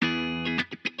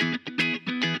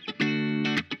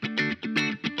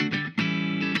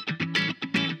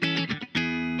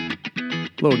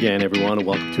Hello again, everyone, and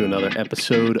welcome to another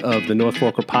episode of the North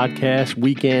Forker Podcast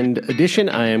Weekend Edition.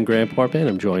 I am Grant Parpan.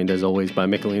 I'm joined, as always, by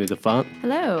Michelina DeFont.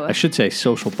 Hello. I should say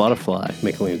social butterfly,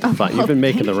 Michelina DeFont. You've been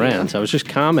making the rounds. I was just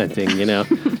commenting, you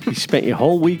spent your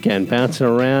whole weekend bouncing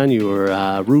around. You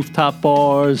were rooftop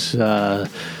bars,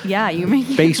 yeah, you're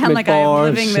making it sound like bars,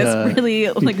 I'm living this really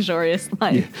luxurious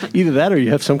life. Either that or you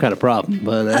have some kind of problem.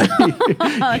 But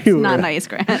It's not nice,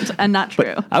 Grant, and not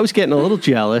true. I was getting a little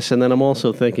jealous, and then I'm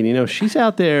also thinking, she's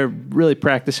out there really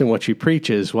practicing what she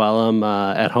preaches while I'm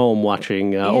at home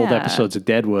watching old episodes of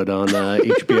Deadwood on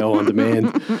HBO On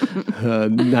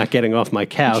Demand, not getting off my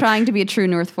couch. I'm trying to be a true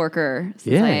North Forker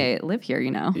since I live here,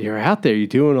 You're out there. You're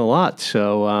doing a lot.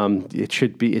 So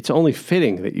it's only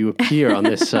fitting that you appear on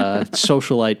this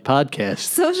Socialite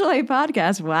podcast. Socialite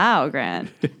podcast. Wow, Grant.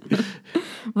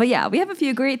 But yeah, we have a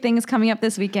few great things coming up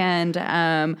this weekend.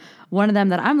 One of them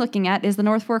that I'm looking at is the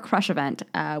North Fork Crush event,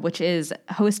 which is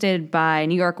hosted by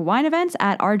New York Wine Events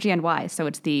at RGNY. So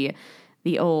it's the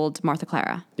old Martha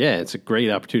Clara. Yeah, it's a great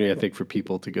opportunity, I think, for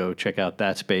people to go check out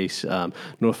that space.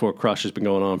 North Fork Crush has been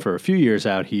going on for a few years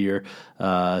out here.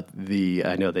 I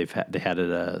know they had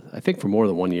it, I think, for more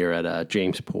than 1 year at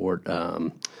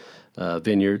Jamesport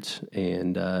Vineyards,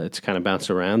 and it's kind of bounced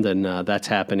around, and that's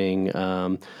happening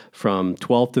from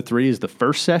 12 to 3 is the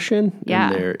first session,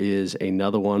 and there is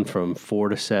another one from 4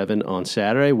 to 7 on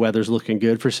Saturday. Weather's looking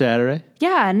good for Saturday.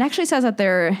 Yeah, and it actually says that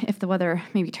if the weather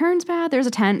maybe turns bad, there's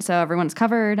a tent, so everyone's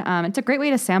covered. It's a great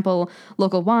way to sample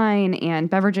local wine and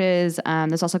beverages.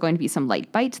 There's also going to be some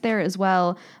light bites there as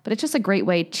well, but it's just a great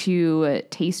way to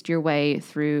taste your way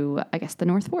through, I guess, the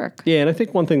North Fork. Yeah, and I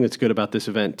think one thing that's good about this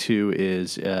event, too,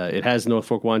 is it has North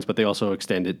Fork wines, but they also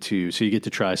extend it so you get to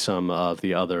try some of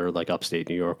the other, like, upstate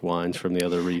New York wines from the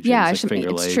other regions. Yeah, like Finger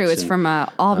Lakes. It's true. It's from all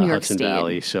of New York Hudson State.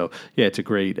 Valley. So, yeah, it's a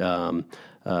great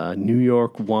New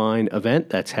York wine event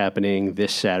that's happening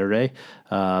this Saturday.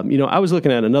 I was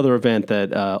looking at another event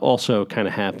that also kind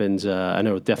of happens. I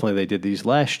know definitely they did these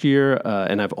last year,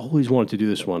 and I've always wanted to do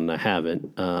this one, and I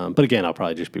haven't. But again, I'll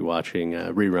probably just be watching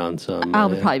reruns.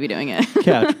 I'll probably be doing it.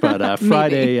 Couch. But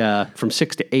Friday from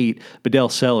 6 to 8, Bedell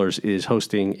Cellars is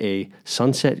hosting a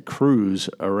sunset cruise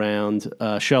around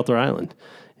Shelter Island.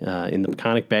 In the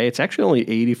Peconic Bay. It's actually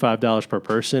only $85 per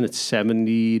person. It's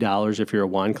 $70 if you're a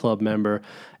wine club member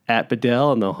at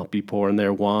Bedell, and they'll be pouring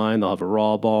their wine. They'll have a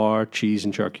raw bar, cheese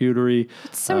and charcuterie.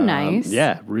 It's so nice.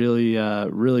 Yeah, really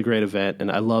great event.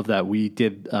 And I love that we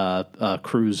did a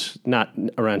cruise, not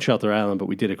around Shelter Island, but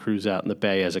we did a cruise out in the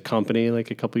Bay as a company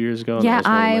like a couple years ago. Yeah,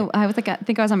 I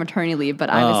think I was on maternity leave, but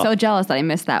I was so jealous that I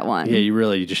missed that one. Yeah,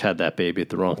 you just had that baby at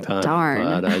the wrong time.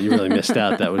 Darn. But you really missed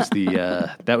out. That was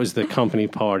the company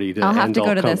party to I'll have end to go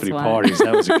all to company this one. parties.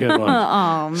 That was a good one.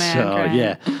 Oh, man. So, Grant.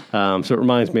 yeah. So it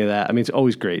reminds me of that. I mean, it's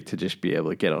always great to just be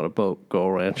able to get on a boat, go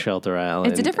around Shelter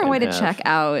Island. It's a different way to check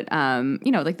out,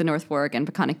 like the North Fork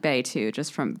and Peconic Bay, too,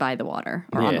 just from by the water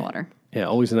or on the water. Yeah,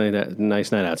 always a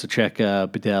nice night out. So check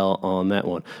Bedell on that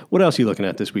one. What else are you looking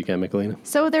at this weekend, Michelina?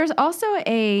 So there's also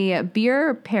a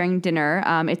beer pairing dinner.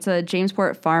 It's a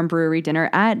Jamesport Farm Brewery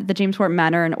dinner at the Jamesport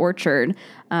Manor and Orchard,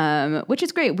 which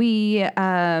is great. We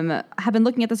have been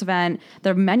looking at this event.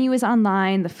 The menu is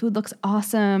online. The food looks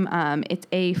awesome. It's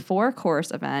a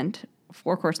 4-course event.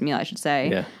 4-course meal, I should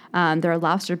say. Yeah. There are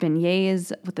lobster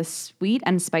beignets with a sweet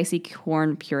and spicy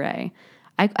corn puree.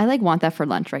 I want that for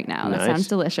lunch right now. Nice. That sounds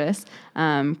delicious.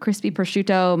 Crispy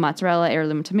prosciutto, mozzarella,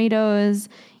 heirloom tomatoes,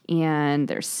 and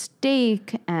there's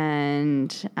steak and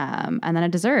then a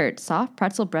dessert, soft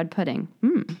pretzel bread pudding.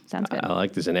 Sounds good. I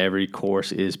like this. And every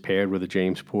course is paired with a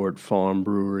Jamesport Farm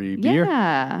Brewery beer.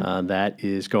 Yeah. That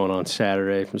is going on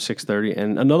Saturday from 6:30.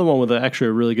 And another one with actually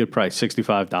a really good price,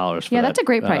 $65 for that's a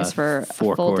great price for a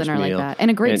full dinner meal. Like that. And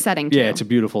a great setting, too. Yeah, it's a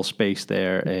beautiful space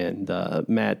there. And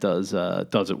Matt does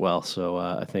it well. So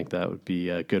I think that would be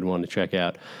a good one to check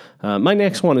out. My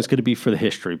next one is going to be for the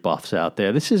history buffs out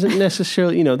there. This isn't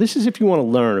necessarily, this is if you want to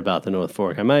learn about the North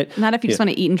Fork. Not if you just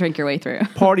want to eat and drink your way through.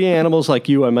 Party animals like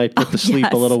you, I might put to sleep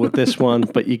a little with this one.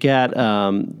 But you got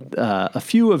a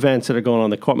few events that are going on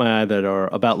that caught my eye that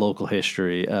are about local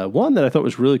history. One that I thought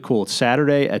was really cool. It's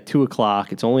Saturday at 2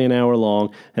 o'clock. It's only an hour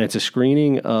long, and it's a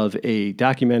screening of a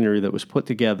documentary that was put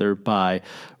together by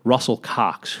Russell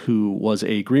Cox, who was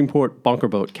a Greenport bunker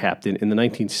boat captain in the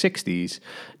 1960s.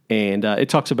 And it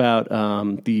talks about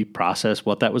the process,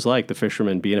 what that was like, the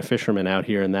fisherman, being a fisherman out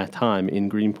here in that time in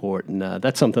Greenport. And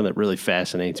that's something that really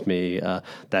fascinates me.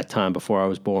 That time before I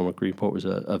was born, when Greenport was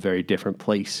a very different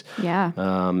place. Yeah.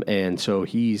 And so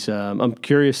I'm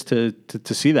curious to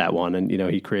see that one. And,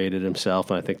 he created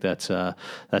himself. And I think that's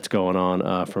going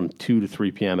on from 2 to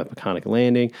 3 p.m. at Peconic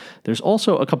Landing. There's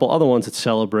also a couple other ones that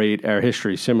celebrate our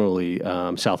history similarly.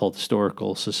 Southold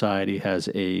Historical Society has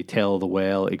a Tale of the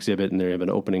Whale exhibit, and they have an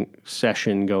opening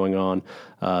session going on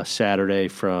Saturday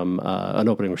from an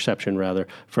opening reception rather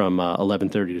from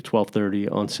 11:30 to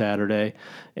 12:30 on Saturday.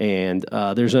 And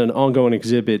there's an ongoing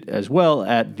exhibit as well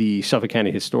at the Suffolk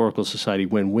County Historical Society,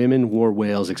 When Women Wore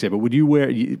Whales exhibit. Would you wear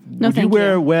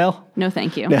a whale? No,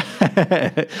 thank you.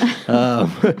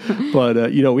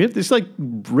 But we have this like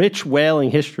rich whaling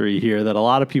history here that a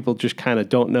lot of people just kind of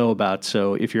don't know about.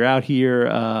 So if you're out here,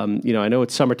 I know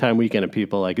it's summertime weekend and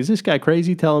people are like, is this guy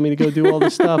crazy telling me to go do all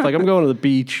this stuff? Like I'm going to the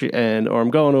beach or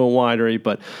I'm going to a winery.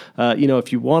 But,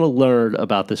 if you want to learn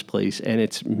about this place and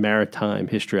its maritime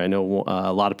history, I know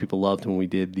a lot of people loved when we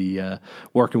did the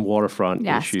Working Waterfront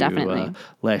issue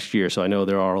last year. So I know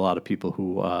there are a lot of people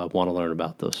who want to learn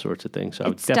about those sorts of things. So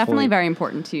it's definitely very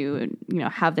important to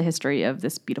have the history of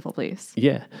this beautiful place.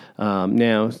 Yeah.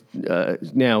 Now,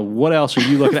 what else are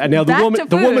you looking at? Now,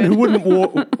 the woman who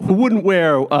wouldn't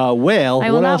wear a whale.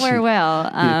 I will not wear a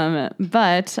whale,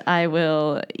 but I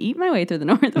will eat my way through the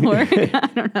North Fork. I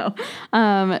don't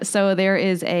know. So there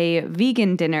is a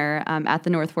vegan dinner at the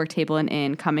North Fork Table and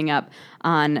Inn coming up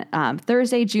on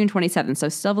Thursday, June 27th. So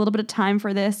still have a little bit of time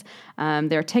for this.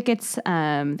 There are tickets.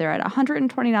 They're at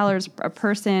 $120 a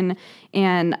person.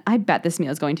 And I bet this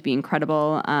meal is going to be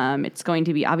incredible. It's going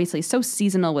to be obviously so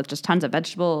seasonal with just tons of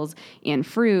vegetables and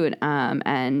fruit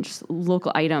and just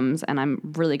local items. And I'm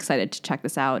really excited to check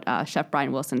this out. Chef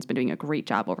Brian Wilson's been doing a great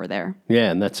job over there.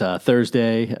 Yeah, and that's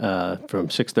Thursday from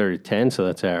 6:30 to 10. So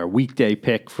that's our weekday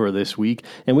pick for this week.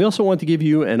 And we also want to give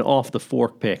you an off the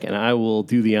fork pick, and I will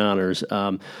do the honors.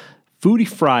 Foodie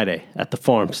Friday at the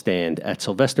farm stand, at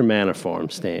Sylvester Manor Farm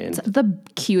Stand. It's the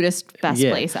cutest, best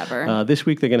place ever. This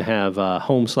week they're going to have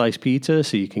home sliced pizza,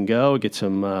 so you can go get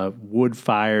some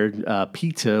wood-fired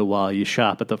pizza while you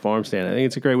shop at the farm stand. I think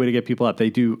it's a great way to get people out.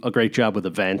 They do a great job with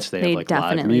events. They have like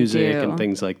live music and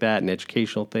things like that and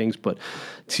educational things. But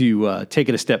to take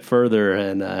it a step further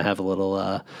and have a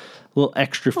little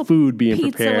extra food being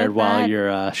prepared while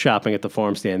you're shopping at the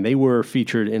farm stand. They were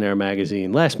featured in our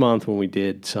magazine last month when we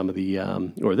did some of the,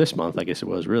 or this month, I guess it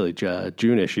was really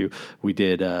June issue. We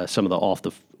did some of the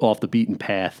off the beaten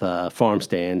path farm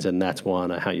stands, and that's one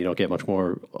how you don't get much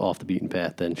more off the beaten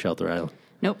path than Shelter Island.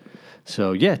 Nope.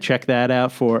 So, check that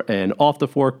out for an Off the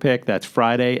Fork pick. That's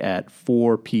Friday at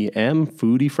 4 p.m.,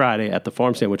 Foodie Friday at the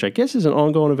farm stand, which I guess is an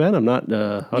ongoing event. I'm not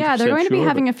 100% Yeah, they're going to be sure,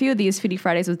 having a few of these Foodie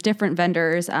Fridays with different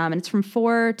vendors, and it's from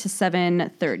 4 to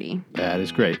 7:30. That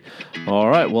is great. All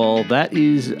right, well, that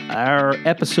is our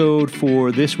episode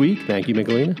for this week. Thank you,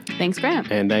 Michelina. Thanks,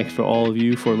 Grant. And thanks for all of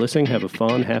you for listening. Have a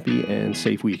fun, happy, and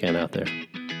safe weekend out there.